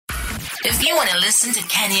If you want to listen to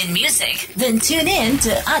Kenyan music, then tune in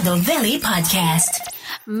to Ado Valley Podcast.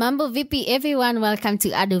 Mambo VP everyone, welcome to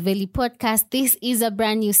Ado Valley Podcast. This is a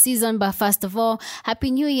brand new season, but first of all,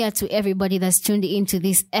 Happy New Year to everybody that's tuned into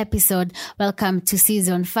this episode. Welcome to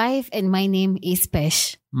season 5, and my name is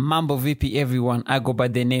Pesh. Mambo VP everyone, I go by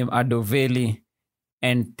the name Ado Valley,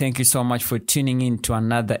 and thank you so much for tuning in to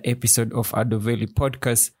another episode of Ado Valley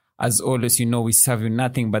Podcast. As always, you know we serve you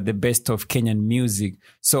nothing but the best of Kenyan music.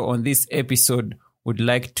 So on this episode, we'd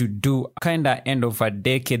like to do kind of end of a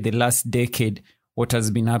decade, the last decade, what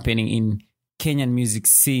has been happening in Kenyan music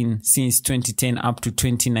scene since 2010 up to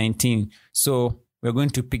 2019. So we're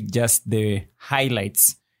going to pick just the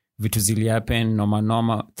highlights, vitu zili happen,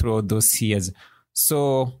 noma throughout those years.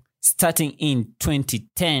 So starting in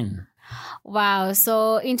 2010. Wow.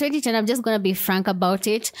 So in 2010, I'm just going to be frank about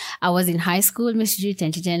it. I was in high school. Miss G,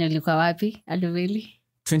 2010, ulikuwa wapi? Ado Valley?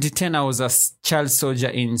 2010, I was a child soldier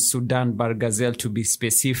in Sudan, Bargazel to be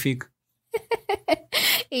specific.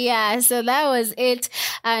 Yeah, so that was it.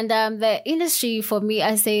 And the industry for me,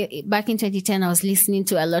 I say back in 2010, I was listening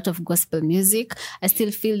to a lot of gospel music. I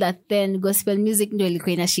still feel that then gospel music ndio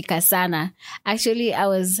ilikuwa inashika sana. Actually, I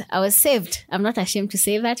was saved. I'm not ashamed to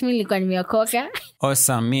say that. Mimi nilikuwa nimeokoka.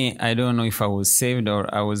 Awesome. Me, I don't know if I was saved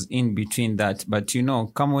or I was in between that. But you know,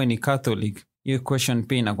 kama we ni Catholic, your question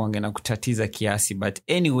pia inakuanga na kutatiza kiasi. But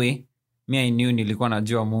anyway, me, I knew nilikuwa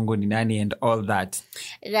najua Mungu ni nani and all that.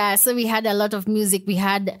 Yeah, so we had a lot of music. We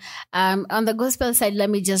had, on the gospel side, let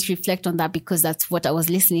me just reflect on that because that's what I was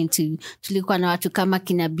listening to. Tulikuwa na watu kama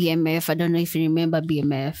kina BMF. I don't know if you remember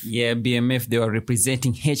BMF. Yeah, BMF, they were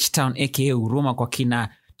representing H-Town, aka Huruma kwa kina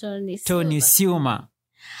Tony Siuma.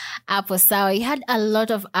 Apo sawa. He had a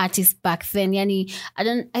lot of artists back then. Yani,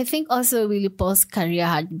 I think also Willie Paul's career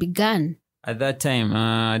had begun. At that time,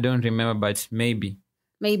 I don't remember, but maybe.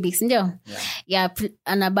 Maybe, sindio? Yeah,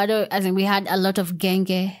 and abado, as in we had a lot of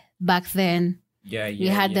genge back then. We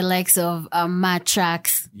had the likes of Mad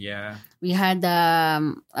Tracks. Yeah. We had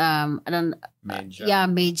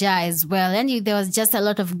Major as well. And there was just a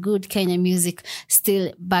lot of good Kenyan music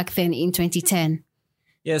still back then in 2010.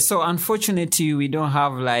 Yeah, so unfortunately, we don't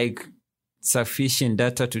have like sufficient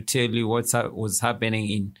data to tell you what was happening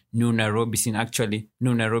in New Nairobi scene. Actually,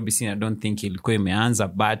 New Nairobi scene, I don't think ilikuwa imeanza,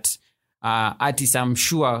 but artists, I'm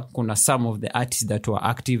sure kuna some of the artists that were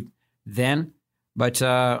active then, but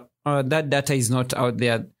that data is not out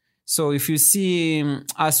there. So if you see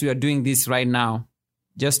us, we are doing this right now,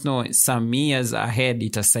 just know some years ahead,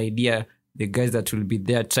 itasaidia the guys that will be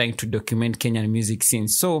there trying to document Kenyan music scene.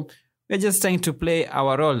 So we're just trying to play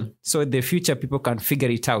our role so the future people can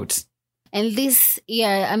figure it out. And this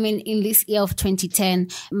year, in this year of 2010,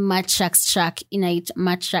 Mad Tracks track,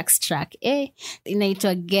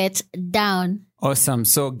 inaitwa Get Down. Awesome.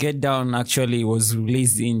 So Get Down actually was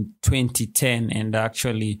released in 2010, and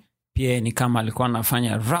actually pia ni kama alikuwa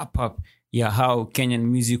anafanya wrap up ya how Kenyan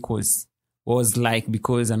music was like,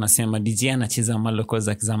 because anasema DJ anacheza maloko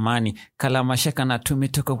za zamani, kala mashaka na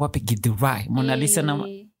tumetoka wapi Githurai. Mona Lisa na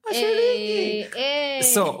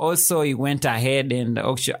So also he went ahead and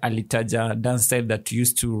actually alitaja dance style that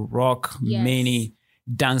used to rock many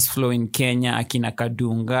dance floor in Kenya, akina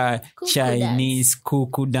Kadunga, Kuku Chinese, dance.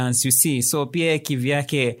 Kuku dance, you see. So pia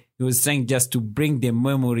kivyake, he was trying just to bring the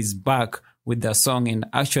memories back with the song, and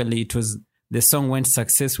actually the song went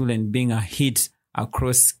successful and being a hit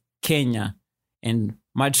across Kenya. And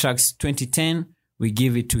Mad Tracks 2010, we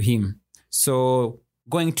give it to him. So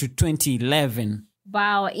going to 2011.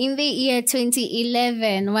 Wow, in the year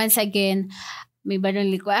 2011, once again, me bado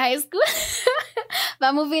nilikuwa high school.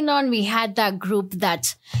 But moving on, we had that group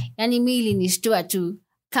that, yani mili nishtua to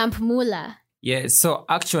Camp Mula. Yeah, so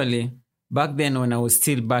actually, back then when I was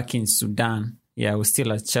still back in Sudan, I was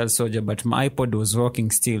still a child soldier, but my iPod was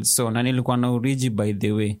working still. So na nilikuwa na uriji, by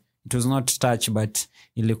the way. It was not touch, but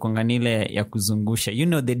ilikuwa nile ya kuzungusha. You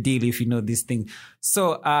know the deal if you know this thing.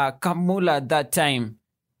 So Camp Mula at that time,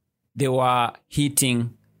 they were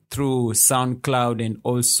hitting through SoundCloud and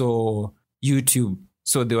also YouTube.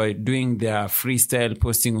 So they were doing their freestyle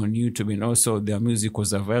posting on YouTube, and also their music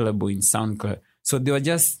was available in SoundCloud. So they were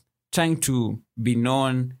just trying to be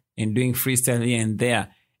known and doing freestyle here and there.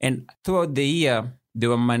 And throughout the year, they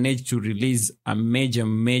were managed to release a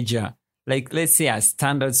major, like let's say a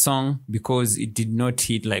standard song, because it did not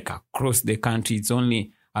hit like across the country. It's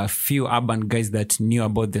only a few urban guys that knew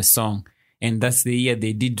about the song. And that's the year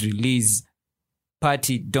they did release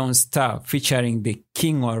Party Don't Stop featuring the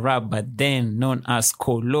king of rap, but then known as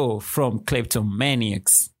Kolo from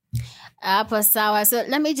Kleptomaniacs. Hapo sawa. So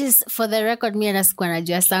let me just, for the record, me nasikuwa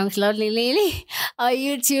najua SoundCloud lili or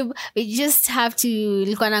YouTube, we just have to,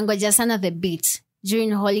 nilikuwa nangoja sana the beat.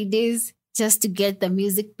 during holidays just to get the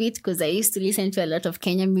music beat, because I used to listen to a lot of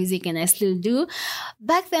Kenyan music and I still do.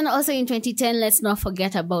 Back then, also in 2010, let's not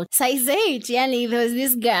forget about Size 8. Yani, there was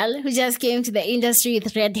this girl who just came to the industry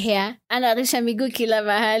with red hair. Anarusha Migu Kila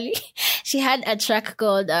Mahali. She had a track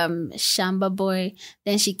called Shamba Boy.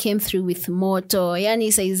 Then she came through with Moto.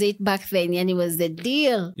 Yani, Size 8 back then, yani, was the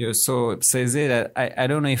deal. Yeah, so Size 8, I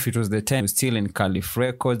don't know if it was the time she was still in Caliph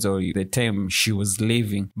Records or the time she was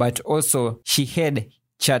leaving. But also, she had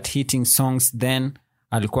chart-hitting songs then.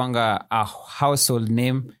 Alikuanga a household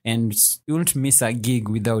name, and you wouldn't miss a gig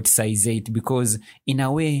without Size 8 because in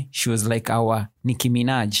a way she was like our Nicki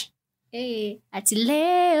Minaj. Hey, ati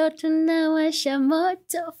leo tunawasha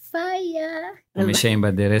moto fire.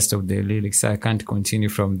 Umeshaimba the rest of the lyrics, so I can't continue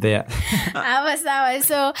from there.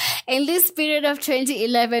 So in this period of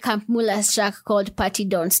 2011, Camp Mula's track called Party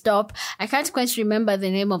Don't Stop. I can't quite remember the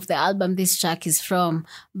name of the album this track is from,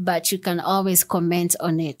 but you can always comment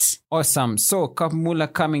on it. Awesome. So Camp Mula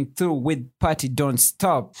coming through with Party Don't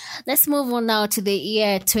Stop. Let's move on now to the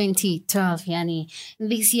year 2012. Yani,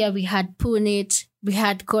 this year we had Punit, we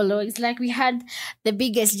had Kolo. It's like we had the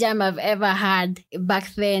biggest jam I've ever had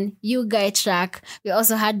back then. You Guy track. We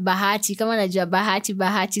also had Bahati. Kama najua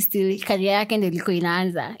Bahati still career yake ndio ilikuwa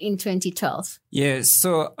inaanza in 2012. Yeah,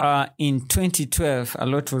 so in 2012, a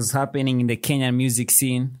lot was happening in the Kenyan music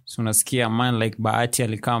scene. So unasikia a man like Bahati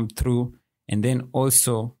alikam through, and then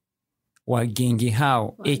also Wagenge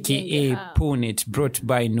Hao, aka Punit, brought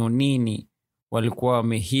by Nonini, walikuwa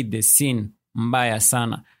wamehit the scene mbaya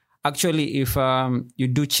sana. Actually, if you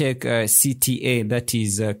do check CTA, that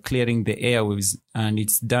is clearing the airwaves, and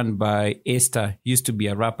it's done by Esther, used to be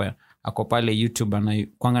a rapper, ako pale YouTube, and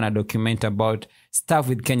kwanga na document about stuff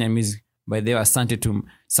with Kenyan music, but they were sent to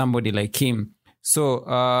somebody like him. So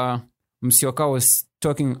Msioka was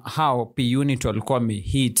talking how P Unit walikuwa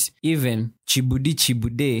hit even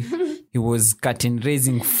Chibude. He was curtain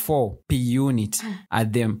raising for P Unit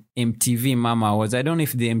at the MTV Mama Awards. I don't know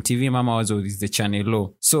if the MTV Mama Awards or is the Channel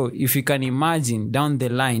O. So if you can imagine down the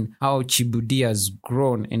line how Chibudi has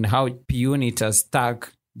grown and how P Unit has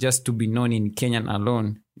stuck just to be known in Kenyan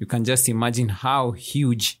alone, you can just imagine how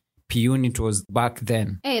huge P Unit was back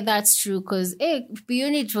then. Hey, that's true, because P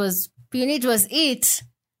Unit was it.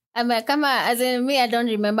 I mean, as in me, I don't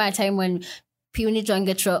remember a time when P-Unit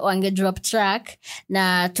wange drop track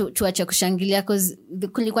na tuache kushangilia, because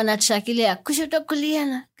kulikuwa na track ile ya kushoto kulia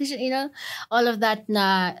na you know, all of that,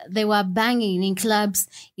 na they were banging in clubs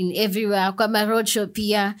in everywhere kwa roadshow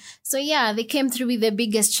pia. So yeah, they came through with the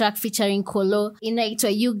biggest track featuring Kolo, inaitwa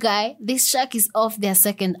You Guy. This track is off their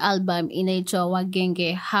second album, inaitwa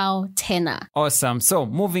Wagenge Hao Tena. Awesome. So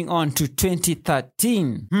moving on to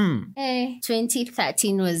 2013.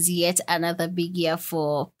 2013 was yet another big year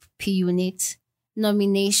for P-Unit.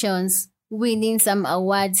 Nominations, winning some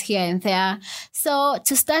awards here and there. So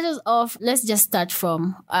to start us off, let's just start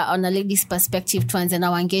from on a lady's perspective, tuanze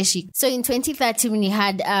na Wangeshi. So in 2013 we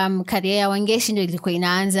had career ya Wangeshi ndio ilikuwa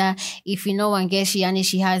inaanza. If you know Wangeshi, yani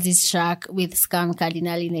she has this track with Scam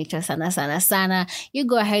Cardinal inaitwa Sana Sana Sana. You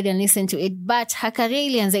go ahead and listen to it. But her career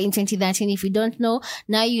ilianza in 2013. If you don't know,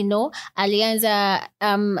 now you know. Alianza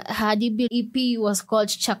her debut EP was called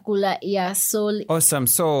Chakula ya Soul. Awesome.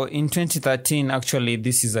 So in 2013, actually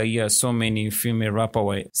this is a year so many female rappers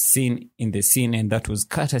were seen in the scene, and that was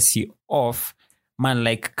courtesy of man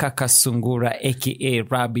like Kaka Sungura, aka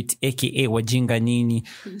Rabbit, aka Wajinga Nini.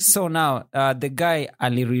 So now the guy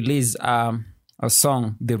Ali released a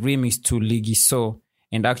song, the remix to Ligi So,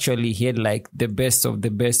 and actually he had like the best of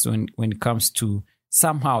the best when it comes to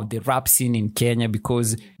somehow the rap scene in Kenya,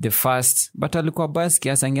 because the first, but alikuwa basi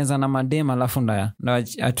kiasi angeanza na madema alafu na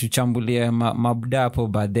atuchambulia mabuda hapo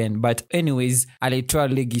but then. But anyways, alitoa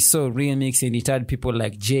Ligi So remix, and it had people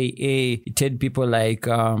like J.A., it had people like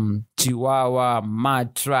Chihuahua,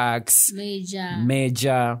 Mad Tracks,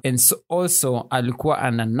 Major. And so also alikuwa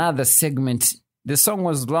on another segment. The song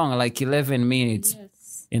was long, like 11 minutes.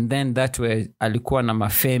 Yes. And then that way alikuwa na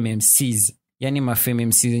mafame MCs. Yani mafame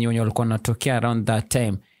MCs yenye walikuwa natokea around that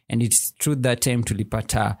time. And it's true that time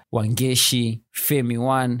tulipata Wangeshi, Femi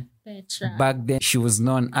One. Petra. Back then she was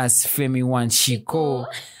known as Femi One Shiko.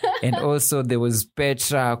 And also there was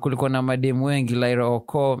Petra, kulikuwa na mademu wengi, Lyra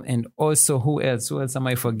Oko, and also who else am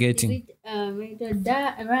I forgetting?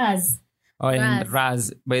 Raz. Oh, and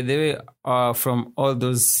Raz. By the way, from all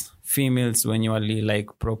those females when you wali like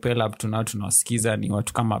propel up to now tunawasikiza ni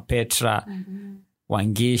watu kama Petra,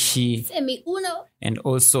 Wangeshi, Femi Uno, and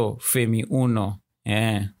also Femi Uno.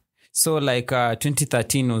 Yeah. So like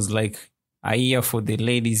 2013 was like a year for the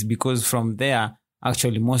ladies, because from there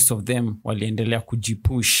actually most of them waliendelea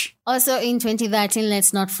kujipush. Also in 2013,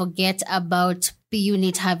 let's not forget about P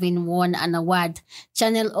Unit having won an award,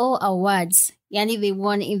 Channel O Awards. Yani they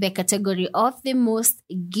won in the category of the most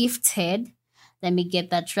gifted. Let me get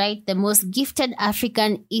that right. The most gifted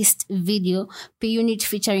African East video, P Unit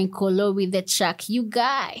featuring Kolo with the track You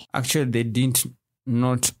Guy. Actually, they didn't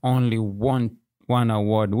not only won one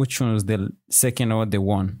award. Which one was the second award they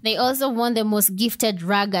won? They also won the most gifted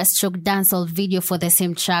raga stroke dancehall video for the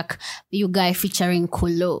same track, You Guy featuring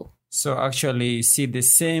Kolo. So actually, see the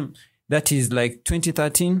same. That is like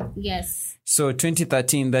 2013. Yes. So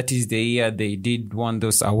 2013, that is the year they did won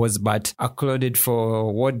those awards, but applauded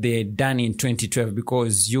for what they had done in 2012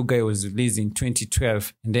 because You Guy was released in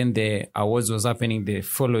 2012, and then the awards was happening the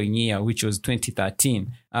following year, which was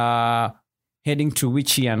 2013. Heading to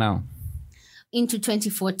which year now? Into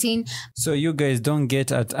 2014. So you guys don't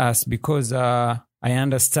get at us because I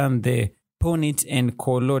understand the Ponit and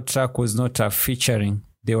Kolo track was not a featuring.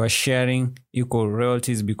 They were sharing equal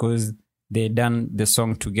royalties because they done the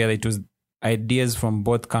song together. It was ideas from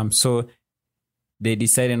both camps. So they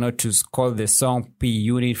decided not to call the song P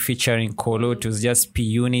Unit featuring Kolo. It was just P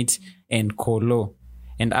Unit and Kolo.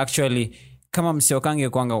 And actually, kama msiokange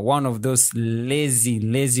kwanga, one of those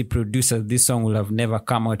lazy producers, this song will have never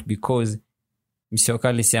come out because Msioka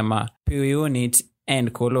alisema P Unit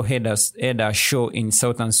and Kolo had a show in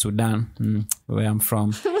Southern Sudan, where I'm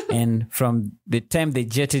from. And from the time they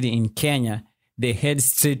jetted in Kenya, they head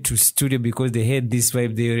straight to studio because they had this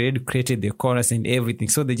vibe. They already created the chorus and everything.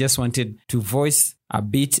 So they just wanted to voice a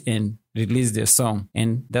beat and release their song.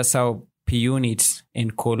 And that's how P Unit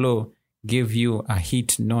and Kolo gave you a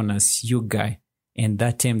hit known as You Guy. And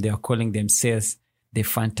that time they are calling themselves the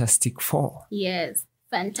Fantastic Four. Yes.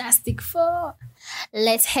 Fantastic Four.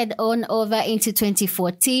 Let's head on over into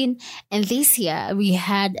 2014. And this year we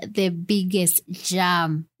had the biggest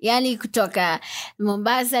jam. Yani kutoka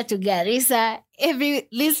Mombasa to Garissa.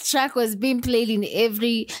 This track was being played in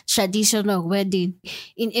every traditional wedding.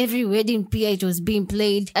 In every wedding pia it was being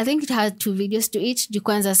played. I think it had 2 videos to each.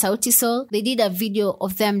 Jukwanza Sauti Sol. They did a video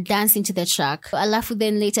of them dancing to the track. Alafu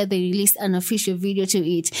then later they released an official video to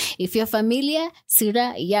it. If you're familiar,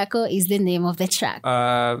 Sura Yako is the name of the track.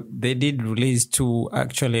 They did release 2,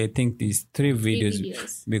 actually I think these 3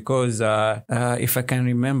 videos. Because if I can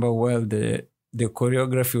remember well, the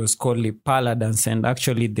choreography was called Lipala Dance, and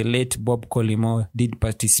actually the late Bob Colimo did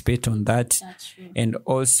participate on that. That's true. And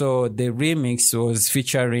also the remix was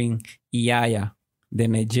featuring Iyaya, the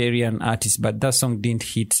Nigerian artist, but that song didn't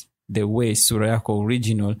hit the way Surayako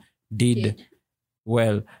original did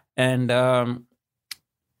well. And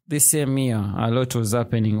this same year, a lot was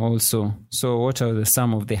happening also. So what are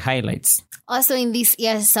some of the highlights? Also in this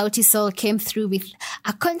year, Sauti Sol came through with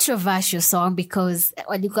a controversial song because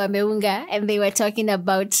walikuwa meunga and they were talking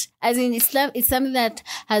about, as in Islam, it's something that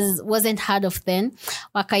wasn't heard of then.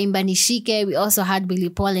 Wakaimba Nishike. We also had Billy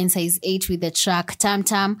Paul and Size 8 with the track Tam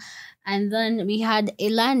Tam. And then we had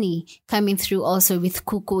Elani coming through also with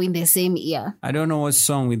Kuku in the same year. I don't know what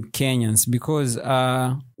song with Kenyans because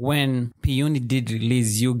when P Unit did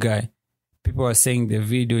release You Guy, people were saying the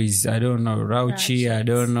video is, I don't know, Rauchi, I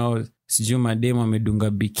don't know, Sijuma Demo Medunga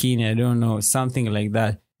Bikini, I don't know, something like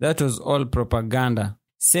that. That was all propaganda.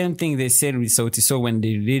 Same thing they said with Sauti Sol when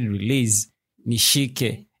they did release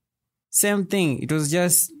Nishike. Same thing. It was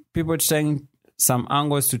just people trying some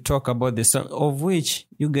angles to talk about the song, of which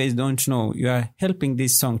you guys don't know. You are helping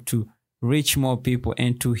this song to reach more people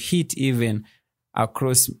and to hit even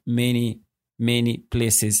across many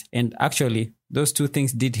places. And actually, those 2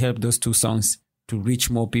 things did help those 2 songs to reach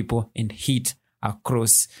more people and hit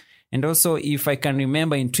across. And also, if I can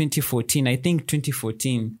remember in 2014, I think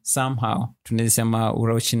 2014, somehow, tunasema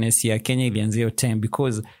urauchiness ya Kenya ilianzia time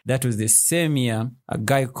because that was the same year a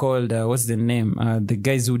guy called, what's the name? The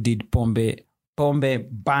guys who did Pombe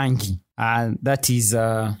Bangi. That is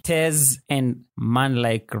Tez and man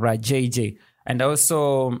like Rajeje. And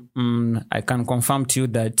also, I can confirm to you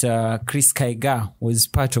that Chris Kaiga was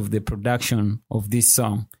part of the production of this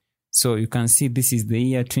song. So you can see this is the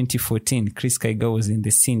year 2014. Chris Kaiga was in the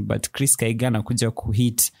scene, but Chris Kaiga nakuja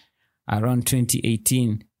kuhit around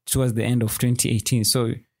 2018, towards the end of 2018.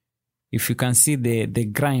 So if you can see the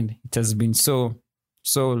grind, it has been so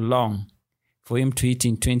long for him to hit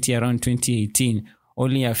in around 2018.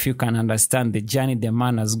 Only a few can understand the journey the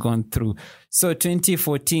man has gone through. So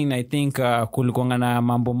 2014, I think kulikuwa na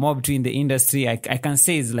mambo mob tu in the industry. I can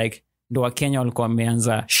say it's like ndo wa Kenya walikuwa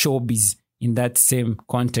wameanza showbiz in that same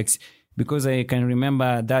context, because I can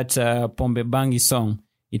remember that Pombe Bangi song.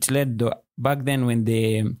 It led back then when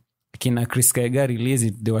the Kina Chris Kaiga released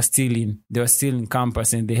it, they were still in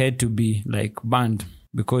campus and they had to be like banned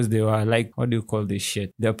because they were like, what do you call this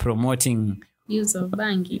shit? They're promoting use of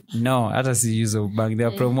bangi. No, hata si use of bangi. They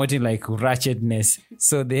are promoting like ratchetness.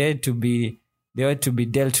 So they had to be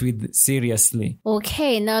dealt with seriously.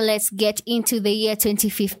 Okay, now let's get into the year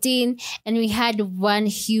 2015. And we had one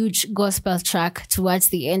huge gospel track towards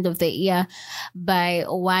the end of the year by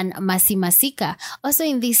one Mercy Masika. Also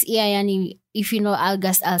in this year, yani, if you know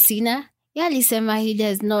August Alsina, alisema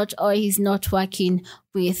he's not working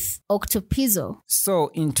with Octopizzo.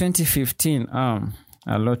 So in 2015,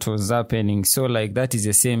 a lot was happening. So like that is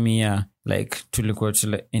the same year, like tulikuwa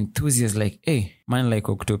enthusiasts like, hey, man like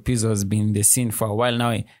Octopizzo has been in the scene for a while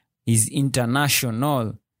now. He's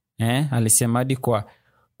international. Alisema hadi kwa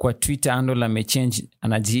Twitter handle amechange,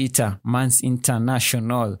 anajiita Man's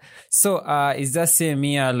International. So is that same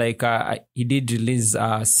year like he did release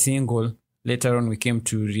a single. Later on we came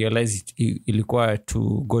to realize ilikuwa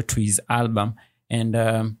to go to his album, and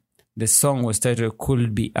the song was titled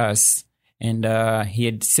Could Be Us. And he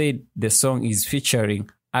had said the song is featuring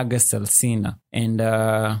August Alsina. And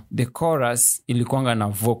the chorus ilikuanga na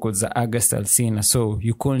vocals za August Alsina. So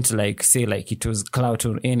you couldn't like say like it was clout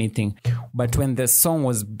or anything. But when the song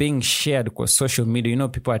was being shared across social media, you know,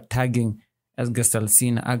 people are tagging August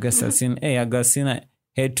Alsina. Hey, August Alsina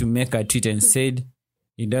had to make a tweet and said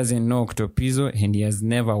he doesn't know Octopizzo and he has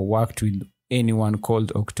never worked with anyone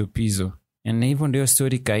called Octopizzo. And even the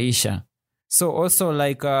story kaisha. So also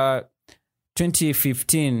like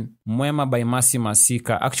 2015, Mwema by Mercy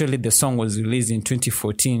Masika. Actually, the song was released in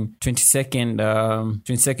 2014,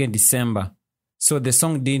 22nd December. So the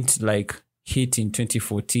song didn't like hit in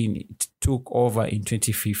 2014. It took over in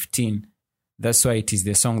 2015. That's why it is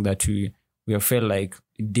the song that we felt like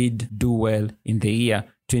it did do well in the year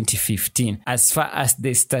 2015. As far as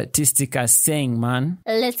the statistics are saying, man.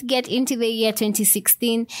 Let's get into the year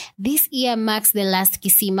 2016. This year marks the last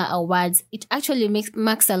Kisima Awards. It actually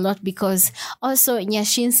marks a lot because also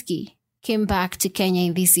Nyashinski came back to Kenya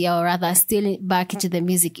in this year, or rather still back into the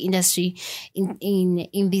music industry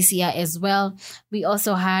in this year as well. We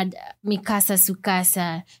also had Mikasa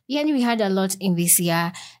Sukasa. Yeah, we had a lot in this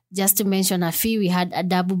year. Just to mention a few, we had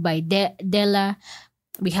Adabu by Della.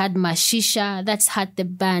 We had Mashisha, that's Hat the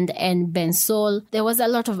Band, and Ben Sol. There was a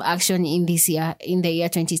lot of action in this year, in the year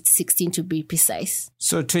 2016 to be precise.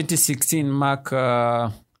 So 2016 marked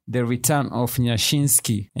the return of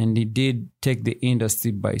Nyashinski, and he did take the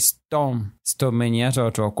industry by storm. Yenye hata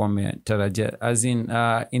watu wametarajia. As in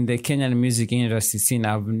the Kenyan music industry scene,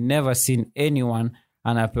 I've never seen anyone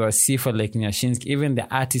anapewa sifa like Nyashinski. Even the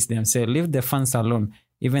artists themselves, leave the fans alone.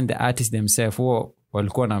 Even the artists themselves,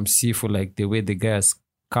 walikuwa na msifu like the way the guys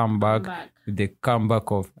come back. With the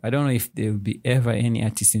comeback of, I don't know if there will be ever any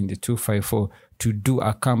artist in the 254 to do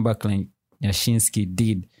a comeback like Nyashinski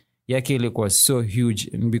did. Yake ilikuwa so huge,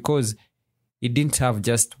 and because he didn't have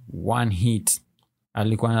just one hit,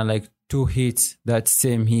 alikuwa na like 2 hits that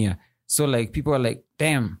same year. So like people are like,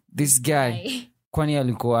 damn, this guy kwani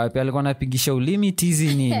alikuwa wapi? Alikuwa anapigisha ulimi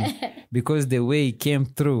tizi nini? Because the way he came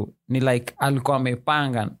through ni like alikuwa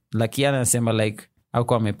amepanga, like yana nasema like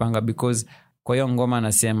alikuwa amepanga, because kwa hiyo ngoma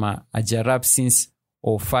anasema ajarap since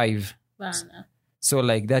 05. So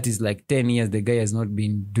like that is like 10 years the guy has not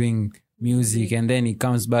been doing music, and then he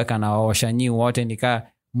comes back and awaosha nyi wote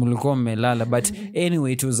nika mulikuwa mmelala. But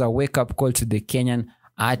anyway, it was a wake up call to the Kenyan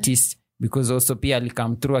artists, because also pia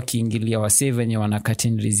alikam through akiingilia wasee venye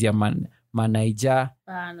wanakatinrizia Naija,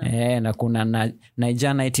 na kuna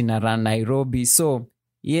Naija night na Nairobi. So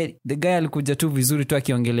yeah, the guy alikuja tu vizuri tu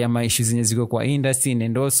akiongelea maishu zenye ziko kwa industry,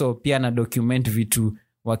 and also pia na document vitu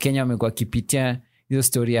wa Kenya wamekuwa kipitia, hiyo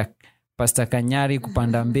story ya Pastor Kanyari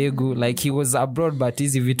kupanda mbegu. Like he was abroad but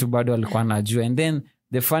hizi vitu bado alikuwa anajua. And then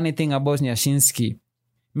the funny thing about Nyashinski,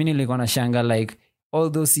 mimi nilikuwa na shanga like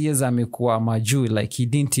all those years amekuwa majuu, like he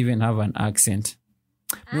didn't even have an accent.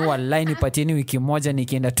 Mimi wallahi nipatieni wiki moja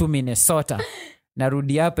nikienda tu Minnesota,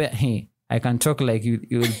 narudi hapa, I can talk like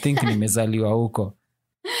you will think nimezaliwa huko.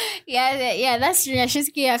 Yeah, that's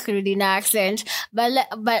Nyashinski akurudi na accent.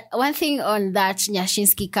 But one thing on that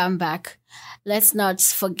Nyashinski comeback, let's not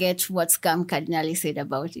forget what Scam Cardinali said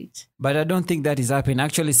about it. But I don't think that is happening.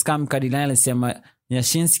 Actually, Scam Cardinali sema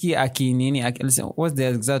Nyashinski what's the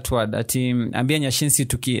exact word? Ati ambia Nyashinski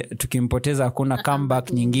tukimpoteza hakuna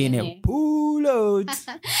comeback nyingine. Pull out.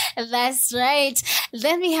 That's right.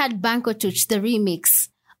 Then we had Banko Tuch, the remix.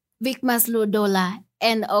 Vic Maslow Dola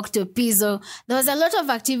and Octopizzo. There was a lot of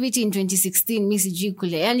activity in 2016, Missy G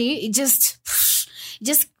kule. Yani it just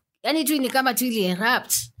yani tu ni kama tu ili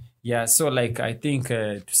erupt. Yeah, so like I think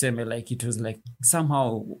tuseme like it was like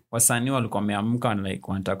somehow wasanii walikuwa wameamka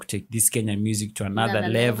like wanataka to take this Kenyan music to another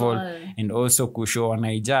level, and also kushow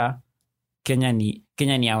Naija Kenya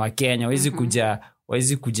ni wa Kenya. Wezi kuja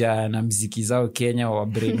wawezi kuja na mziki zao Kenya, wa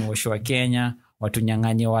brainwash wa Kenya,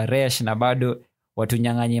 watunyang'anye wa resh na bado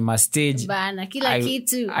watunyang'anye ma stage bana kila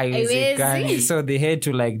kitu haiwezi. So they had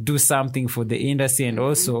to like do something for the industry and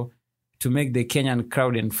also to make the Kenyan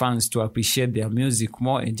crowd and fans to appreciate their music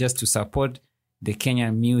more and just to support the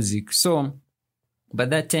Kenyan music. So by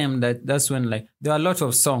that time, that's when like there are a lot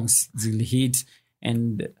of songs that hit,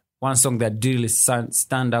 and one song that really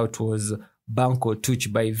stand out was Banko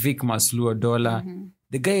Tuch by Vic Masluo Dollar.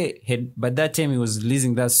 The guy had, by that time he was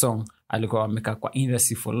releasing that song, alikuwa ameka kwa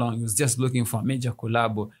industry for long. He was just looking for a major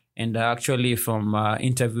collab. And actually from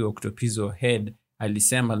interview Octopizzo head,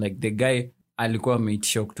 alisema like the guy alikuwa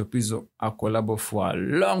ameitisha Octopizzo a collab for a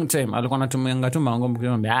long time. Alikuwa anatumanga tu mangombo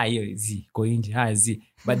kwa hiyo hizi ko nje hizi.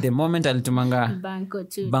 But the moment alitumanga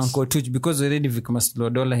Banko Tuch because already Vic Masluo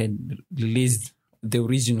Dollar had released the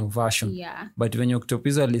original version. Yeah. But when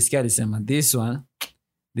Octopizzo alisikia alisema this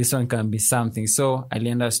one can be something. So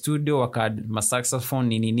alienda studio, wakad saxophone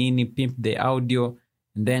nini pimp the audio,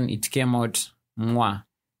 and then it came out mwah,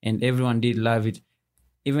 and everyone did love it,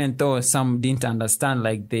 even though some didn't understand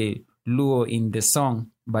like the luo in the song,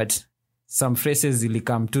 but some phrases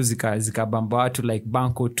zilikam tu zikabamba watu like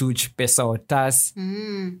Banko Tuch, pesa otas,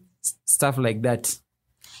 stuff like that.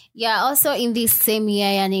 Yeah, also in this same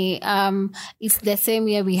year, yani, it's the same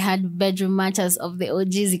year we had Bedroom Matters of the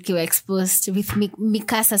OGs ikiwa exposed with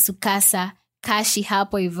Mikasa Sukasa, Kashi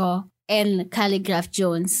hapo hivo, and Calligraph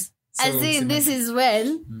Jones. So, as in, this is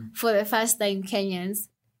when, for the first time, Kenyans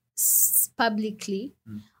publicly,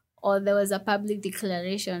 or there was a public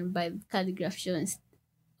declaration by Calligraph Jones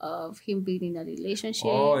of him being in a relationship.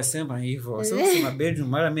 Oh, sema hivyo. So sema Bedroom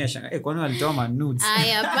mara mimi ashanga kwani walitoa ma nudes.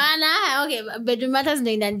 Hapana. Okay, Bedroom Matters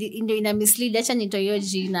ndo ina mislead, acha nitoyo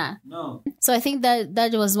jina. No. So I think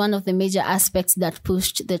that was one of the major aspects that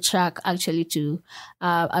pushed the track actually to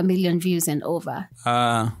 1 million views and over.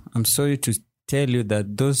 I'm sorry to tell you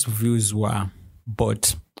that those views were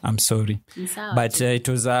bought. I'm sorry. But it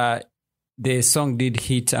was the song did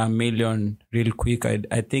hit 1 million real quick.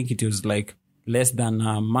 I think it was like less than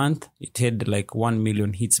a month, it had like 1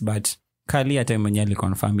 million hits, but Kali at time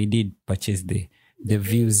confirm he did purchase the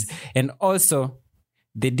views. And also,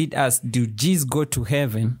 they did ask, do G's go to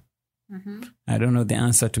heaven? I don't know the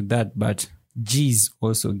answer to that, but G's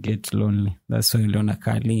also get lonely. That's why Leona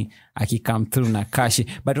Kali aki come through na Kashi.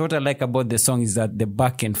 But what I like about the song is that the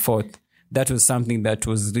back and forth, that was something that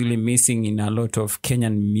was really missing in a lot of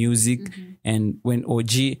Kenyan music. And when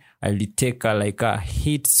OG, I'll take a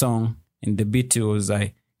hit song, and the beat was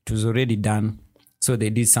already done. So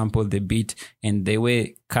they did sample the beat, and the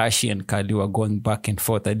way Kashi and Kali were going back and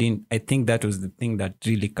forth, I think that was the thing that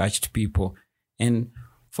really catched people. And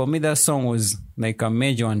for me, that song was like a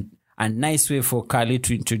major one, a nice way for Kali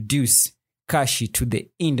to introduce Kashi to the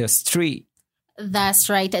industry. That's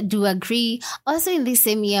right, I do agree. Also in this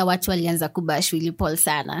same year, watu walianza kubash Willy Paul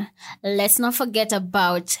sana. Let's not forget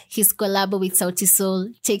about his collab with Sauti Sol,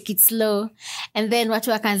 Take It Slow. And then watu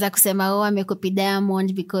wakaanza kusema, amekopi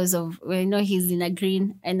Diamond because of, he's in a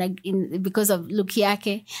green, and because of look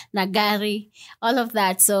yake, na gari, all of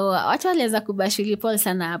that. So watu walianza kubash Willy Paul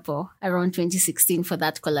sana hapo around 2016 for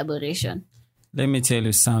that collaboration. Let me tell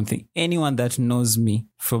you something. Anyone that knows me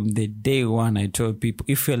from the day one, I told people,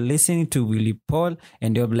 if you're listening to Willy Paul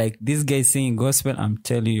and you're like, this guy singing gospel, I'm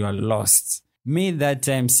telling you are lost. Me, that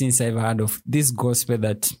time, since I've heard of this gospel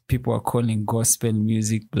that people are calling gospel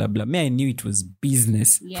music, blah, blah, me, I knew it was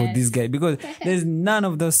business for this guy, because there's none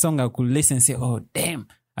of those songs I could listen and say, oh, damn,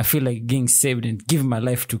 I feel like getting saved and give my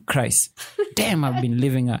life to Christ. Damn, I've been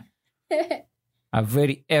living a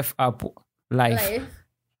very F-up life.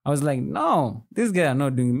 I was like, no, this guy are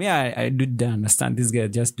not doing me. I did understand this guy are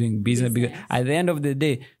just doing business because at the end of the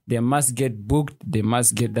day, they must get booked. They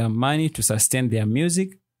must get their money to sustain their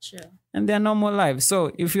music and their normal life.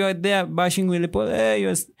 So if you are there bashing Willy Paul, hey,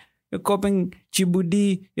 you're copying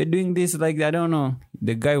Chibudi, you're doing this, like, I don't know.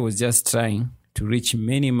 The guy was just trying to reach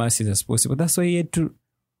many masses as possible. That's why he had to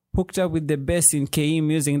hooked up with the best in KE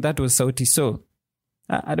music, and that was Sauti Sol.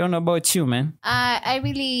 I don't know about you, man. I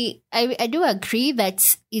do agree that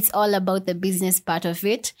it's all about the business part of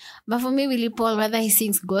it. But for me, Willy Paul, whether he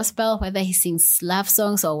sings gospel, whether he sings love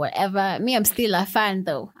songs or whatever, me, I'm still a fan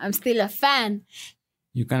though. I'm still a fan.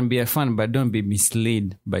 You can be a fan, but don't be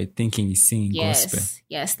misled by thinking he's singing gospel.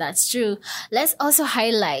 Yes, that's true. Let's also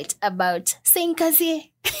highlight about Sing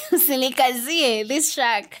Kazie, this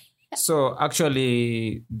track. So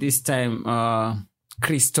actually, this time,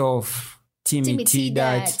 Christoph, Timmy T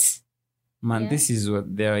that. Man, this is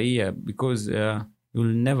what they are here, because you'll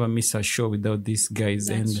never miss a show without these guys.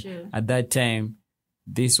 That's true. At that time,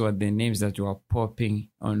 these were the names that were popping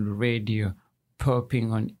on radio,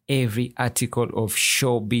 popping on every article of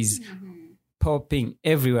showbiz, popping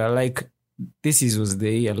everywhere. Like, was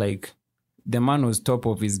the year, like, the man was top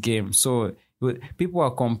of his game. So people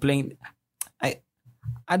are complaining.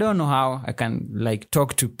 I don't know how I can like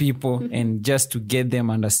talk to people and just to get them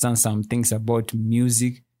understand some things about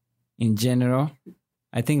music in general.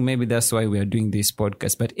 I think maybe that's why we are doing this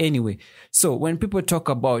podcast. But anyway, so when people talk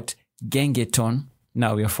about Gengeton,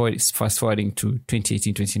 now we are fast forwarding to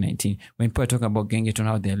 2018, 2019. When people talk about Gengeton,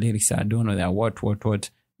 how their lyrics are, I don't know, they're what.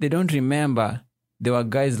 They don't remember there were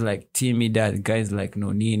guys like Timmy Dad, guys like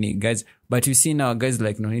Nonini, guys. But you see now, guys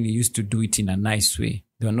like Nonini used to do it in a nice way.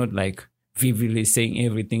 They were not like vividly saying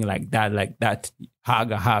everything like that,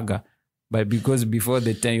 haga. But because before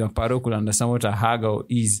the time your paro could understand what a haga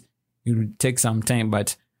is, it would take some time.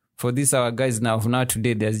 But for these our guys now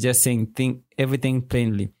today, they're just saying everything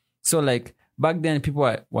plainly. So like back then,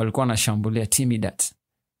 people walikuwa na shambulia Timmy Dad,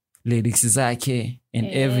 lyrics zake and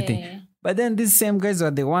everything. But then these same guys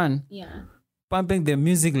were the one pumping the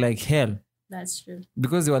music like hell. That's true.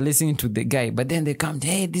 Because they were listening to the guy. But then they come,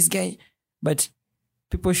 hey, this guy. But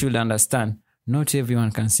people should understand, not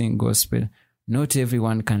everyone can sing gospel. Not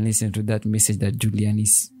everyone can listen to that message that Giuliani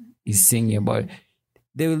is singing about.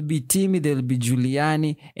 There will be Timmy, there will be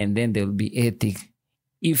Giuliani, and then there will be Ethic.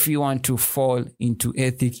 If you want to fall into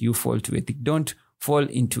Ethic, you fall to Ethic. Don't fall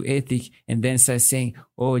into Ethic and then start saying,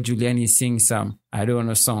 oh, Giuliani sings some, I don't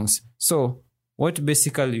know, songs. So what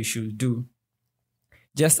basically you should do,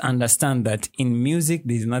 just understand that in music,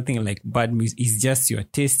 there's nothing like bad music. It's just your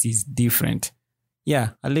taste is different. Yeah,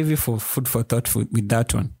 I'll leave you for food for thought with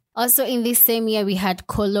that one. Also, in this same year, we had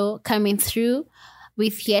Kolo coming through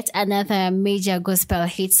with yet another major gospel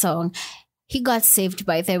hit song. He got saved,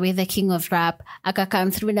 by the way, the king of rap. Aka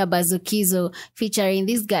come through na Bazukizo featuring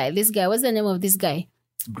this guy. What's the name of this guy?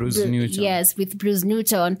 Bruce Newton. Yes, with Bruce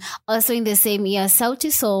Newton. Also in the same year,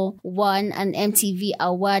 Sauti Sol won an MTV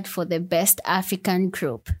award for the best African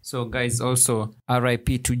group. So guys, also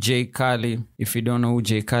RIP to Jay Kali. If you don't know who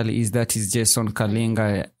Jay Kali is, that is Jason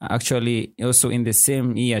Kalinga. Actually, also in the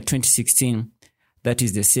same year, 2016, that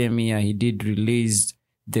is the same year he did release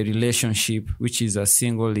The Relationship, which is a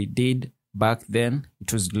single he did back then.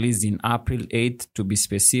 It was released in April 8th to be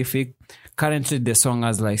specific. Currently, the song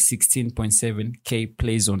has like 16.7k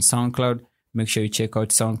plays on SoundCloud. Make sure you check out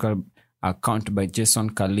SoundCloud account by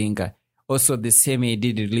Jason Kalinga. Also, the same year he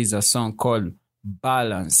did release a song called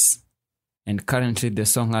Balance. And currently, the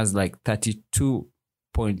song has like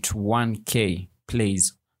 32.1k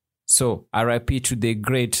plays. So, RIP to the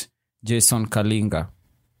great Jason Kalinga.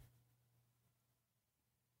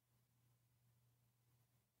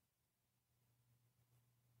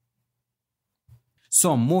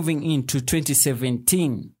 So moving into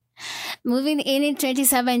 2017. Moving in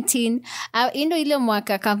 2017, ndo ile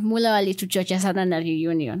mwaka Kampmula walituchocha sana na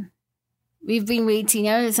reunion. We've been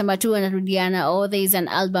waiting. Sema tu wanarudiana, oh, there's an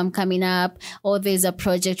album coming up, or there's a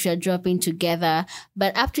project we are dropping together.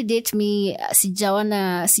 But up to date, me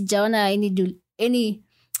sijaona any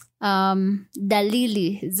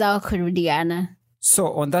dalili zao kurudiana.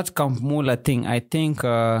 So on that Kampmula thing, I think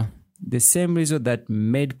the same reason that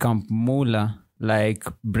made Kampmula like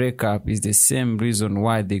breakup is the same reason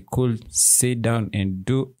why they could sit down and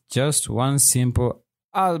do just one simple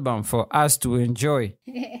album for us to enjoy.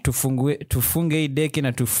 Tufunge deke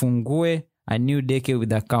na tufungue a new decade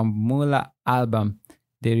with a Kampmula album.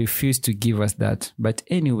 They refused to give us that. But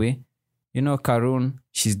anyway, you know, Karun,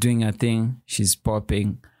 she's doing her thing. She's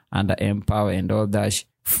popping under Empower and all that.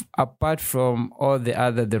 Apart from all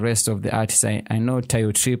the rest of the artists, I know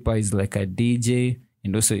Tayo Tripper is like a DJ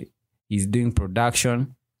and also he's doing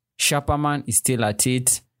production. Shapaman is still at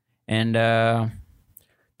it. And the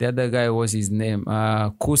other guy, was his name?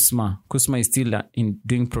 Kusma. Kusma is still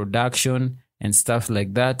doing production and stuff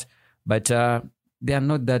like that. But they are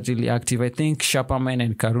not that really active. I think Shapaman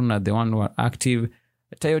and Karun are the one who are active.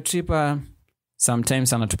 Tayo Tripper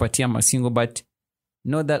sometimes anatupatia masingo, but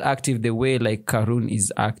not that active the way like Karun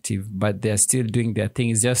is active. But they are still doing their thing.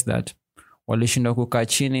 It's just that walishinda kukaa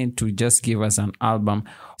chini to just give us an album.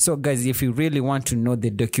 So guys, if you really want to know the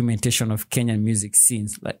documentation of Kenyan music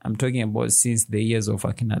scenes, like I'm talking about since the years of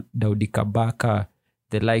Akina Daudi Kabaka,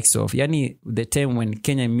 the likes of, yani the time when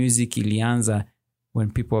Kenyan music ilianza,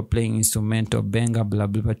 when people are playing instrumental, benga, blah,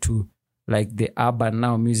 blah, blah, to like the urban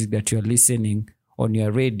now music that you're listening on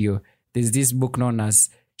your radio. There's this book known as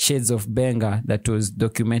Shades of Benga that was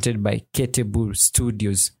documented by Ketebu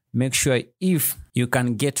Studios. Make sure if you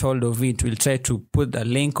can get hold of it, we'll try to put a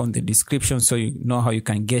link on the description so you know how you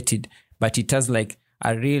can get it. But it has like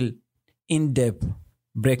a real in-depth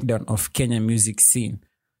breakdown of Kenyan music scene.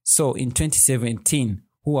 So in 2017,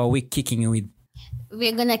 who are we kicking with?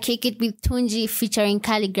 We're gonna kick it with Tunji featuring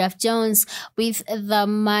Calligraph Jones with the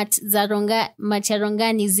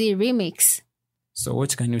Macharongani Z remix. So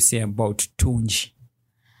what can you say about Tunji?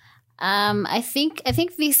 I think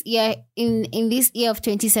this year in this year of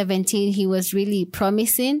 2017 he was really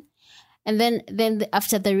promising. And then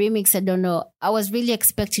after the remix, I don't know. I was really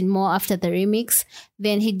expecting more after the remix.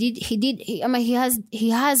 Then he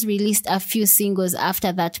has released a few singles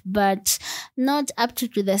after that, but not up to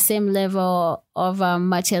the same level of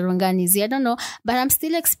Macharongani Z. I don't know, but I'm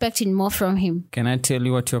still expecting more from him. Can I tell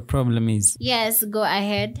you what your problem is? Yes, go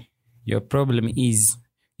ahead. Your problem is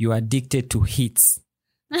you're addicted to hits.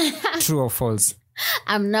 True or false?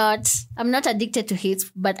 I'm not addicted to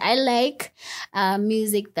hits, but I like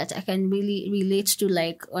music that I can really relate to,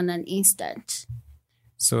 like on an instant.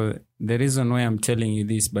 So the reason why I'm telling you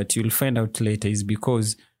this, but you'll find out later, is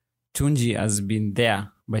because Tunji has been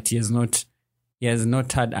there, but he has not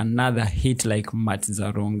had another hit like Mat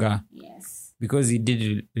Zaronga. Yes. Because he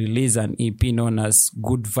did release an EP known as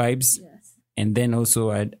Good Vibes. Yes. And then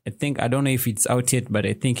also, I think, I don't know if it's out yet, but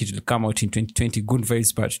I think it will come out in 2020, Good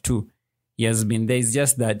Vibes Part 2. He has been there. It's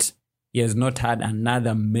just that he has not had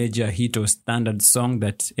another major hit or standard song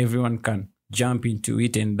that everyone can jump into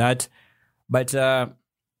it and that. But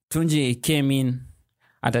Tunji came in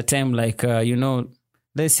at a time like,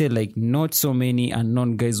 let's say like not so many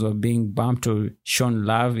unknown guys were being bumped or shown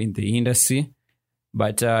love in the industry.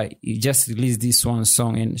 But he just released this one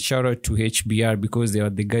song, and shout out to HBR because they are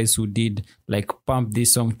the guys who did like pump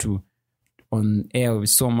this song on air with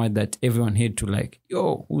so much that everyone had to like,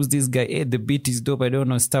 yo, who's this guy? Hey, the beat is dope. I don't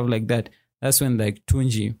know, stuff like that. That's when like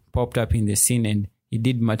Tunji popped up in the scene and he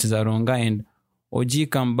did Mat Zaronga and OG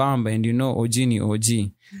Kambamba, and OG ni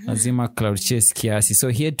OG. Lazima cloud chase kiasi. So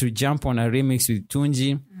he had to jump on a remix with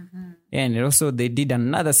Tunji. And also they did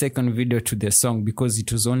another second video to the song because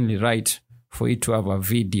it was only right for it to have a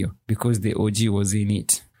video because the OG was in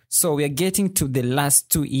it. So we are getting to the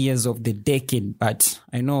last 2 years of the decade, but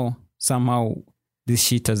I know somehow this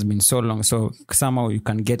shit has been so long, so somehow you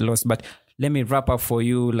can get lost. But let me wrap up for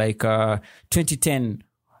you. Like 2010,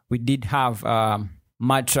 we did have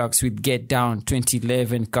Mad Trucks with Get Down.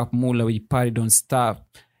 2011, Cap Mula, we partied on Stuff.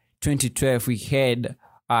 2012, we had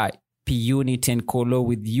P Unit and Kolo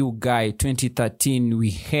with You Guy. 2013, we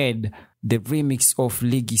had the remix of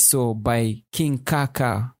Ligiso by King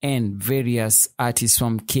Kaka and various artists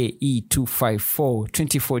from KE254.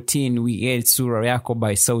 2014, we had Sura Yako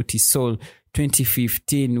by Sauti Sol.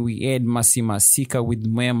 2015, we had Masi Masika with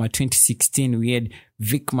Mwema. 2016, we had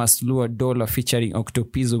Vic Maslua Dollar featuring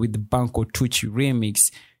Octopizzo with Banco Tucci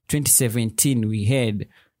remix. 2017, we had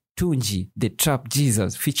Tunji, the Trap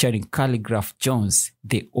Jesus featuring Calligraph Jones,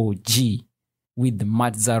 the OG, with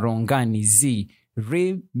Mat Zarongani Z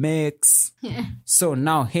remix. So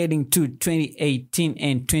now heading to 2018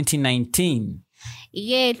 and 2019.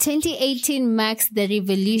 Yeah, 2018 marks the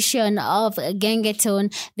revolution of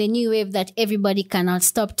Gengetone, the new wave that everybody cannot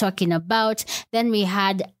stop talking about. Then we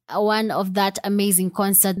had one of that amazing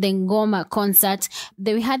concert, the Ngoma concert.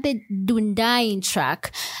 Then we had the Dundain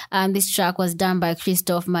track. This track was done by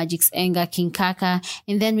Christoph Magic's Enga King Kaka.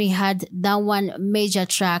 And then we had that one major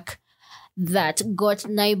track that got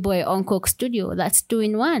Naiboy on Coke Studio. That's 2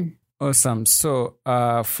 in 1. Awesome. So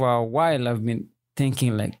for a while I've been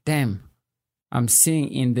thinking like, damn, I'm seeing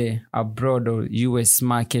in the abroad or US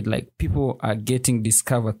market, like people are getting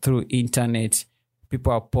discovered through internet.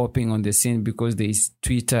 People are popping on the scene because there's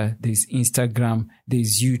Twitter, there's Instagram,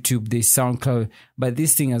 there's YouTube, there's SoundCloud. But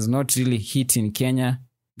this thing has not really hit in Kenya.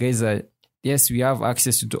 Guys, yes, we have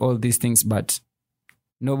access to all these things, but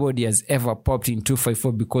nobody has ever popped in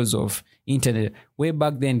 254 because of internet. Way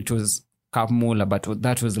back then, it was Cap Mula, but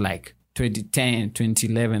that was like 2010,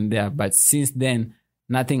 2011 there. But since then,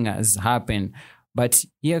 nothing has happened. But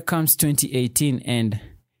here comes 2018 and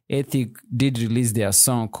Ethic did release their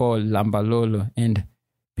song called Lambalolo and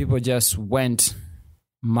people just went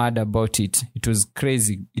mad about it. It was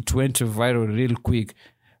crazy. It went viral real quick.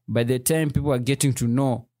 By the time people are getting to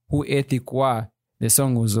know who Ethic were, the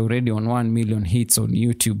song was already on 1 million hits on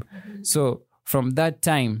YouTube. So from that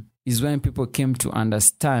time is when people came to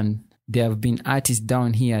understand there have been artists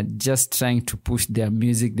down here just trying to push their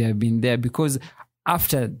music. They have been there because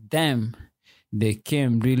after them, there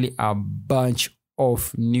came really a bunch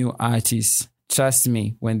of new artists. Trust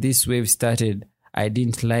me, when this wave started, I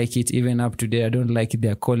didn't like it. Even up today, I don't like it.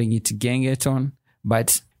 They're calling it Gengeton.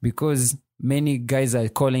 But because many guys are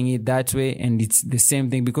calling it that way, and it's the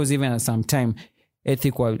same thing, because even at some time,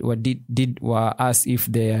 Ethic were asked if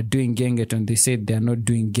they are doing Gengeton. They said they are not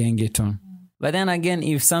doing Gengeton. But then again,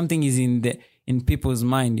 if something is in people's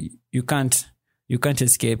mind, you can't you can't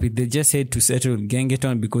escape it. They just had to settle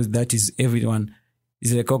Gengeton because that is everyone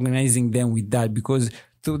is recognizing them with that, because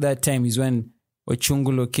through that time is when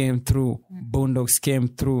Ochungulo came through, Boondocks came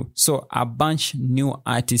through. So a bunch new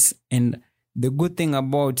artists. And the good thing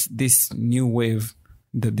about this new wave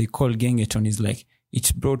that they call Gengeton is like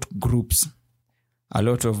it brought groups, a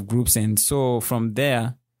lot of groups. And so from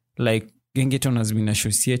there, like Gengeton has been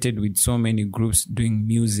associated with so many groups doing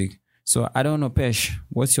music. So I don't know, Pesh,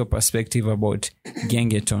 what's your perspective about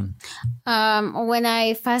Gengeton? When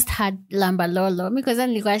I first had Lambalolo, because I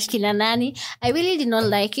really did not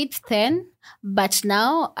like it then, but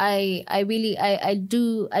now I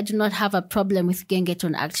do not have a problem with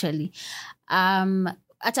Gengeton actually.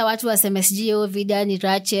 Hata watu waseme sijui vida ni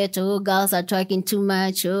ratchet, girls are talking too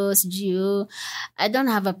much, sijui. I don't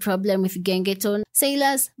have a problem with Gengeton.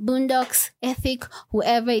 Sailors, Boondocks, Ethic,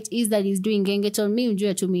 whoever it is that is doing Gengeton, me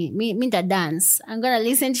ujue to me nita dance. I'm gonna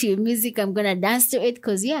listen to your music, I'm gonna dance to it,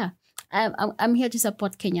 because I'm here to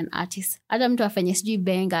support Kenyan artists. Hata mtu afanye sijui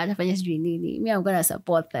benga, afanye sijui nini, me I'm gonna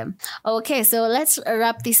support them. Okay, so let's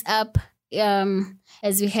wrap this up.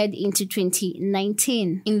 As we head into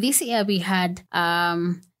 2019. In this year, we had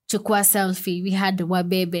Chukua Selfie, we had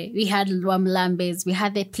Wabebe, we had Wamlambes, we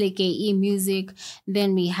had the Play KE music,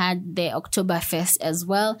 then we had the Oktoberfest as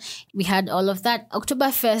well. We had all of that.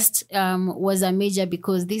 Oktoberfest was a major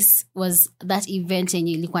because this was that event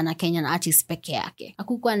yenye ilikuwa na Kenyan artists peke yake.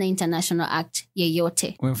 Hakukuwa na international act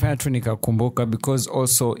yeyote. Umefanya tu nikakumbuka because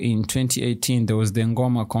also in 2018 there was the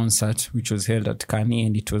Ngoma concert which was held at Kani,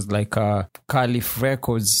 and it was like a Caliph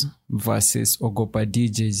Records versus Ogopa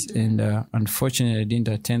DJs, and unfortunately I didn't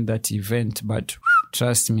attend that event, but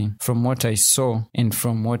trust me, from what I saw and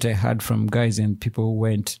from what I heard from guys and people who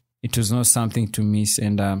went, it was not something to miss.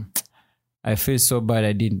 And I feel so bad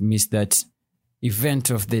I didn't miss that event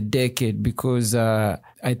of the decade, because I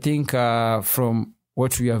think from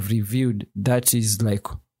what we have reviewed, that is like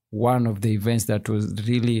one of the events that was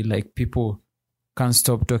really like people can't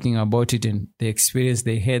stop talking about it, and the experience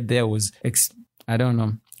they had there was I don't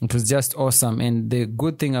know, it was just awesome. And the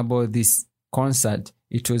good thing about this concert,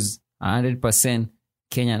 it was 100%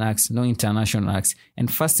 Kenyan acts, no international acts.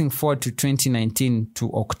 And fasting forward to 2019 to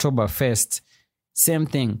Oktoberfest, same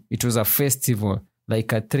thing. It was a festival,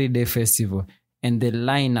 like a 3-day festival. And the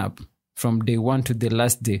lineup from day one to the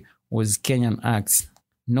last day was Kenyan acts.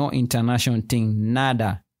 No international thing,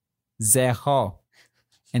 nada, zero.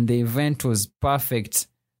 And the event was perfect.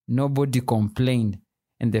 Nobody complained.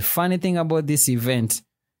 And the funny thing about this event,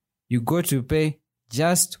 you go to pay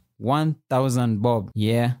just 1,000 bob.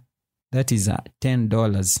 Yeah, that is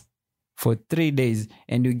 $10 for 3 days.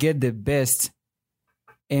 And you get the best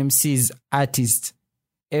MCs, artists,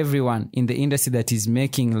 everyone in the industry that is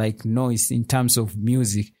making like noise in terms of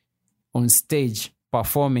music on stage,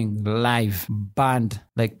 performing live band.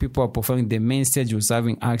 Like people are performing. The main stage was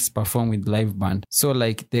having acts perform with live band. So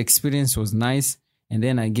like the experience was nice. And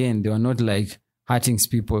then again, they were not like hurting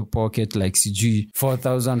people's pocket like CG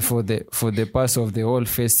 4,000 for the pass of the whole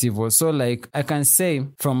festival. So like I can say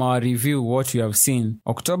from our review what you have seen,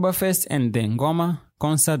 Oktoberfest and the Ngoma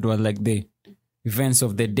concert were like the events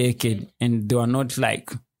of the decade, and they were not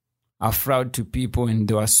like a fraud to people, and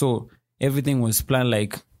they were so everything was planned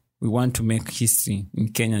like we want to make history in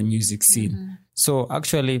Kenyan music scene. Mm-hmm. So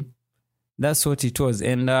actually that's what it was.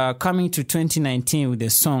 And coming to 2019 with the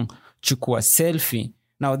song Chukua Selfie.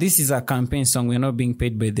 Now, this is a campaign song. We're not being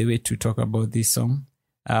paid, by the way, to talk about this song.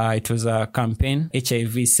 It was a campaign,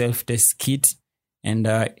 HIV self-test kit, and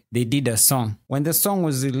they did a song. When the song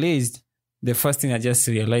was released, the first thing I just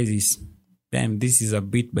realized is, damn, this is a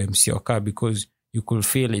beat by MC Oka, because you could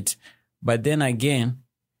feel it. But then again,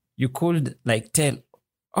 you could like tell,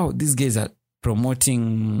 oh, these guys are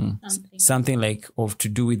promoting something like of to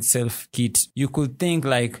do with self-kit. You could think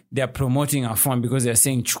like they're promoting a phone because they're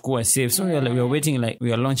saying Chukua Safe. So we're waiting like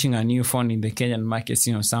we are launching a new phone in the Kenyan market,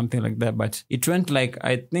 something like that. But it went like,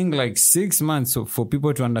 I think like 6 months for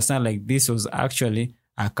people to understand like this was actually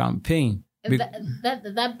a campaign.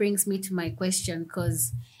 That brings me to my question,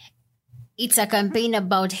 because it's a campaign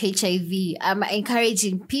about HIV. I'm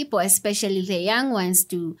encouraging people, especially the young ones,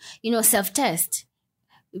 to, self-test.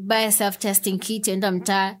 Buy a self-testing kit, enda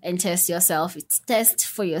mtaa and test yourself. It's test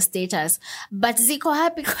for your status. But ziko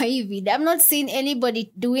happy kwa hivi. I'm not seeing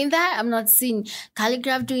anybody doing that. I'm not seeing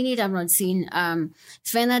Calligraph doing it. I'm not seeing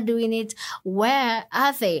Fena doing it. Where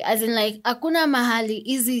are they? As in like, akuna mahali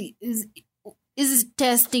is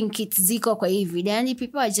testing kits ziko kwa hivi. Yani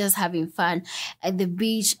people are just having fun at the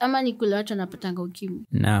beach. Ama ni kula watu wanapatanga ukimwi.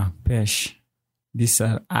 Now, Pesh, these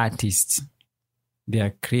are artists. they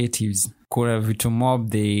are creatives. Kuna vitu mob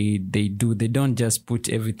they do. They don't just put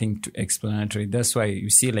everything to explanatory. That's why you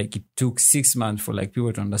see like it took 6 months for like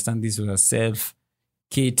people to understand this was a self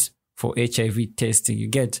kit for HIV testing. You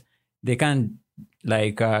get, they can't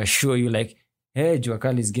like show you like, hey,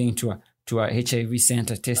 Juakali is going to a HIV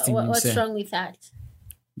center testing himself. What's wrong with that?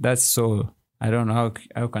 That's so, I don't know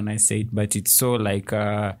how can I say it, but it's so like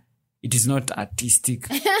it is not artistic.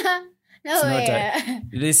 No way.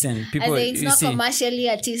 Listen, people. It's not commercially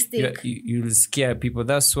artistic. You'll scare people.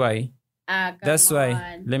 That's why.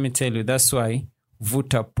 Why. Let me tell you. That's why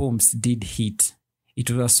Vuta Pumps did hit.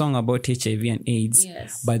 It was a song about HIV and AIDS.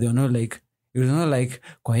 Yes. But they were not like. It was not like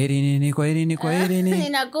kwaherini.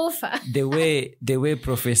 Inakufa. The way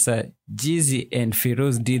Professor Jeezy and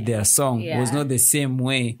Feroz did their song was not the same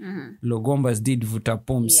way Logombas did Vuta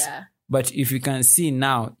Pumps. Yeah. But if you can see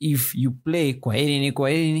now, if you play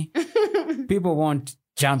kwaherini, people won't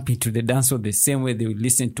jump into the dance floor the same way they will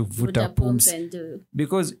listen to Vuta Pumps.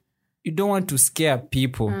 Because you don't want to scare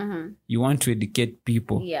people. You want to educate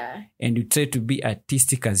people. Yeah. And you try to be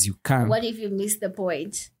artistic as you can. What if you miss the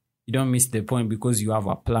point? You don't miss the point because you have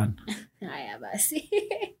a plan.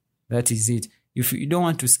 That is it. If you don't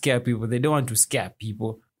want to scare people, they don't want to scare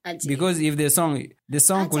people. Because if the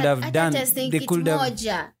song could have done, they could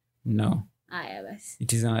have. No.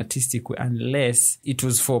 It is an artistic way, unless it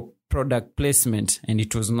was for product placement, and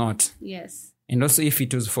it was not. Yes. And also, if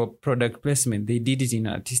it was for product placement, they did it in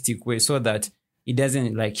an artistic way so that it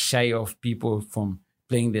doesn't like shy off people from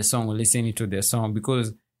playing the song or listening to the song,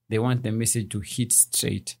 because they want the message to hit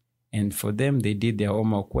straight. And for them, they did their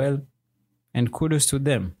homework well. And kudos to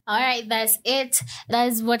them. All right, that's it.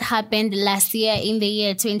 That's what happened last year in the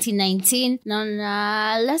year 2019. Now,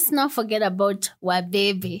 let's not forget about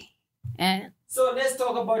Wabebe. So let's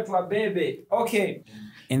talk about Wabebe. Okay.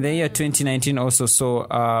 In the year 2019 also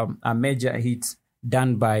saw a major hit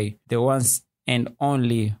done by the once and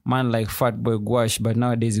only man like Fatboy Gouache, but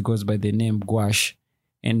nowadays he goes by the name Gouache.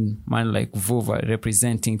 And man like Vuva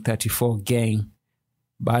representing 34 Gang.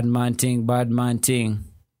 Bad man ting.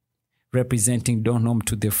 Representing Don Home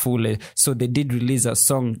to the full. So they did release a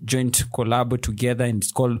song, joint collab together, and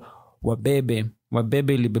it's called Wabebe.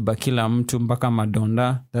 Wabebe libeba kila mtu mpaka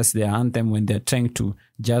madonda. That's their anthem when they're trying to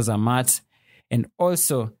jazz a mat. And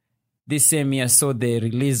also, this same year saw the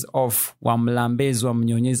release of Wamlambez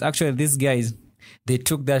Wamnyonyez. Actually, these guys, they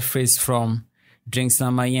took that phrase from Drinks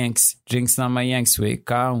Nama Yanks, we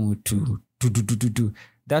come to.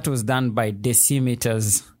 That was done by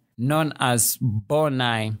Decimeters, known as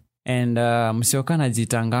Bonai. And Msioka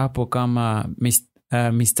anajitanga hapo kama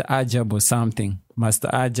Mr. Ajab or something. Master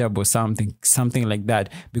Ajab or something like that.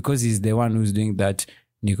 Because he's the one who's doing that.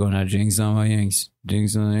 Nikona drinks some yanks,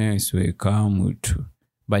 we come to.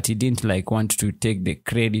 But he didn't like want to take the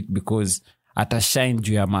credit because atashine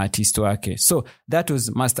juu ya maartist wake. So that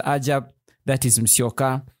was Master Ajab, that is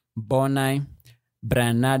Msioka, Bonai,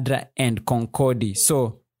 Branadra, and Concordi.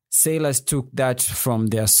 So Sailors took that from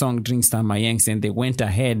their song Drinks Nama Yanks, and they went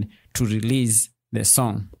ahead to release the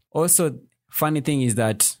song. Also, funny thing is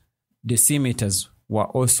that the Decimeters were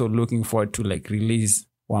also looking forward to like release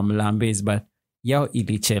Wamlambez, but yao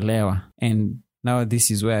ilichelewa. And now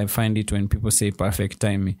this is where I find it when people say perfect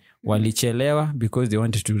timing. Walichelewa because they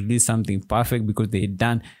wanted to release something perfect, because they had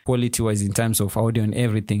done quality-wise in terms of audio and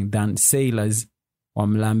everything than Sailors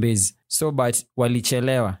Wamlambez. So, but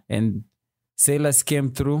walichelewa, and Sailors came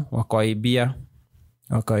through, wakaibia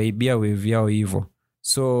wave yao hivyo.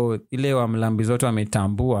 So ile Wamlambez watu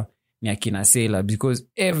wametambua ni akina Sailor, because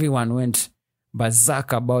everyone went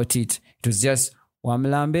berserk about it. It was just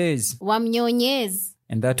Wamlambez, Wamnyonyez.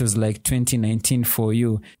 And that was like 2019 for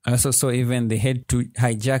you. I also saw even they had to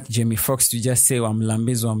hijack Jamie Foxx to just say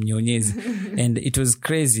Wamlambez Wamnyonyez. And it was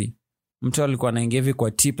crazy. Mtu alikuwa anaingia hivi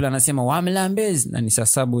kwa tipla anasema Wamlambez, na ni saa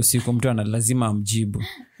 7 usiku, mtu lazima amjibu.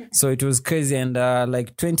 So it was crazy. And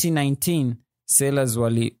like 2019 Sailors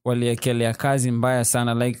waliekelea kazi mbaya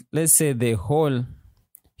sana, like let's say the whole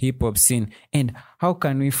hip hop scene. And how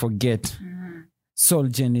can we forget Soul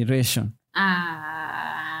Generation?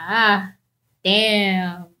 Damn.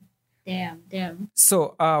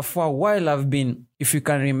 So for a while I've been, if you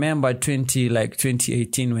can remember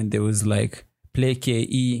 2018 when there was like Play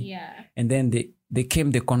KE, and then they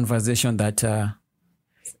came the conversation that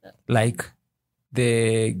like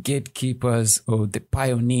the gatekeepers or the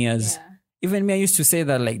pioneers. Even me, I used to say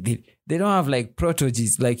that like they don't have like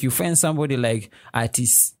proteges. Like you find somebody like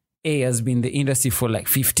artist A has been in the industry for like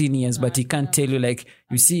 15 years, but he can't tell you like,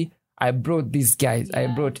 you see, I brought these guys. I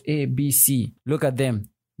brought A, B, C. Look at them.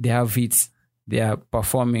 They have hits. They are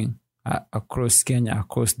performing across Kenya,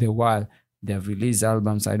 across the world. They have released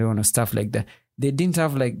albums. I don't know, stuff like that. they didn't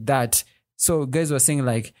have like that. So guys were saying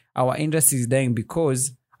like our industry is dying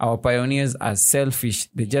because our pioneers are selfish.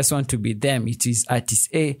 They just want to be them. It is artist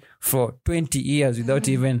A for 20 years without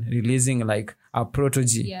even releasing like a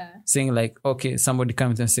protege. Yeah. Saying like, okay, somebody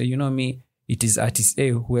comes and say, you know me, it is artist A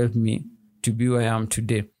who helped me to be where I am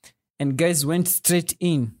today. And guys went straight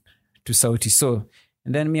in to Sauti Sol.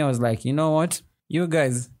 And then me, I was like, you know what? You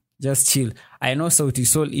guys just chill. I know Sauti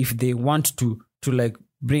Sol, if they want to like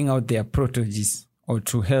bring out their proteges or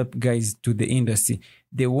to help guys to the industry,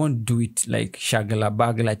 they won't do it like shagala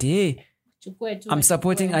bagala. Hey, I'm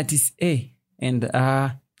supporting artist A and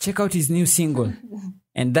check out his new single.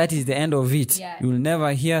 And that is the end of it. Yeah. You will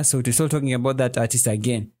never hear Sauti Sol talking about that artist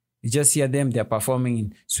again. You just hear them, they're performing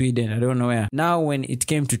in Sweden, I don't know where. Now, when it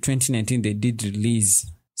came to 2019, they did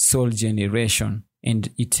release Soul Generation, and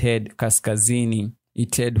it had Kaskazini.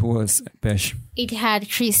 It had who else, Pesh? It had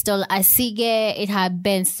Crystal Asige. It had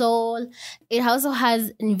Ben Soul. It also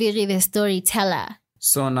has Nviri the Storyteller.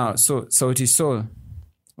 So now, Sauti Sol,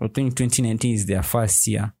 I think 2019 is their first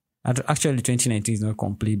year. Actually, 2019 is not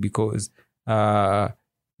complete because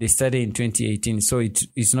they started in 2018, so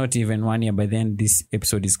it's not even 1 year. By then, this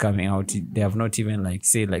episode is coming out. They have not even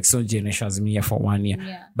Soul Generation has been here for 1 year.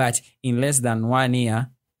 Yeah. But in less than 1 year,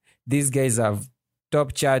 these guys have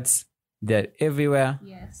top charts. They're everywhere.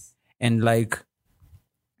 Yes. And like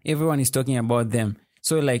everyone is talking about them.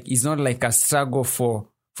 So like it's not like a struggle for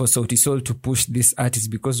Sauti Sol to push this artist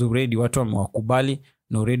because already watu wamewakubali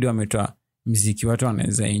na already wametoa muziki watu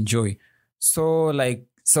wanaweza enjoy. So like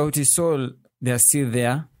Sauti Sol, they're still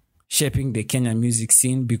there shaping the Kenya music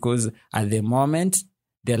scene because at the moment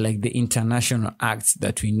they're like the international acts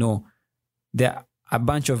that we know. There are a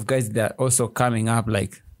bunch of guys that are also coming up,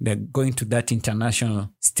 like they're going to that international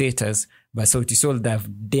status, but Sauti Sol, they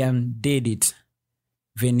did it.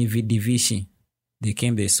 Veni Vidi Vici. They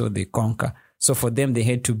came, they saw, they conquer. So for them, they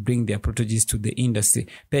had to bring their proteges to the industry.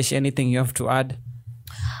 Pesh, anything you have to add?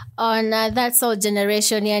 On that Soul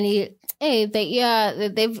Generation, yani,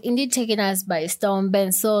 they've indeed taken us by storm.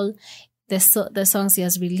 Ben Soul, the songs he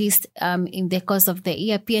has released in the course of the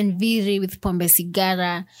year. PNV with Pombe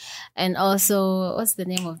Sigara, and also what's the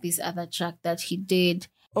name of this other track that he did?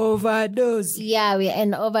 Overdose. Yeah,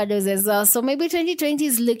 and Overdose as well. So maybe 2020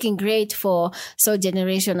 is looking great for Soul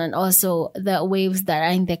Generation and also the waves that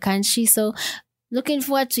are in the country. So looking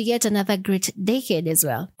forward to yet another great decade as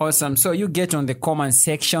well. Awesome. So you get on the comment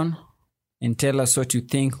section and tell us what you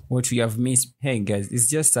think, what we have missed. Hey guys, it's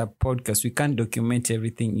just a podcast. We can't document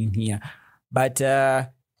everything in here. But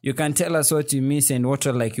you can tell us what you miss and what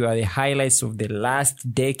are like you are the highlights of the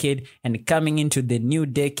last decade, and coming into the new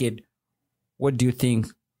decade, what do you think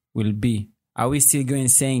will be? Are we still going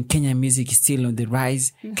saying Kenya music is still on the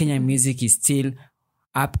rise? Mm-hmm. Kenya music is still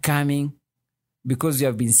upcoming? Because we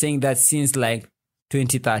have been saying that since like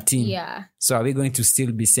 2013. Yeah. So are we going to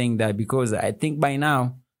still be saying that? Because I think by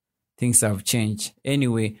now things have changed.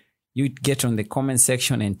 Anyway, you get on the comment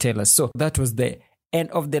section and tell us. So that was the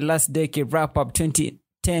end of the last decade wrap up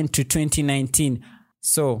 2010 to 2019.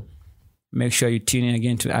 So make sure you tune in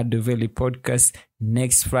again to Ado Valley Podcast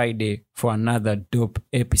next Friday for another dope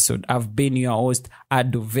episode. I've been your host,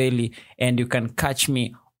 Ado Valley, and you can catch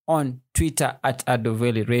me on Twitter at Ado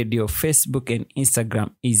Valley Radio. Facebook and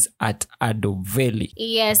Instagram is at Ado Valley.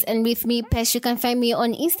 Yes, and with me, Pesh, you can find me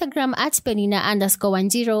on Instagram at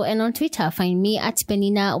Penina_10, and on Twitter, find me at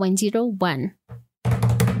Penina101.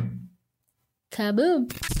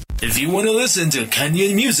 Kaboom. If you want to listen to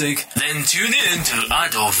Kenyan music, then tune in to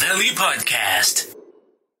Ado Valley Podcast.